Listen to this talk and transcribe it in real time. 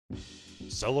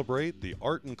Celebrate the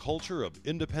art and culture of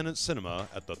independent cinema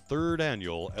at the 3rd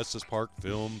Annual Estes Park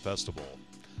Film Festival,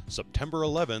 September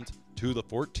 11th to the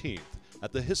 14th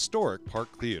at the historic Park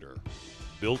Theater.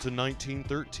 Built in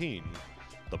 1913,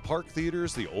 the Park Theater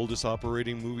is the oldest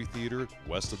operating movie theater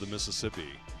west of the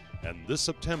Mississippi. And this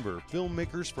September,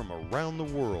 filmmakers from around the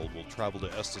world will travel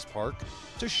to Estes Park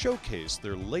to showcase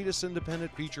their latest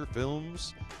independent feature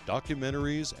films,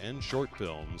 documentaries, and short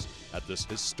films at this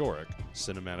historic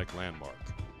cinematic landmark.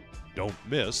 Don't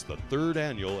miss the 3rd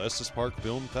Annual Estes Park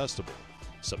Film Festival,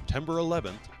 September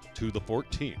 11th to the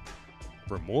 14th.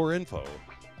 For more info,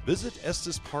 visit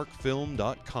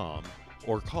estesparkfilm.com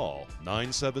or call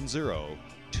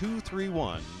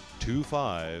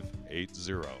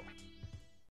 970-231-2580.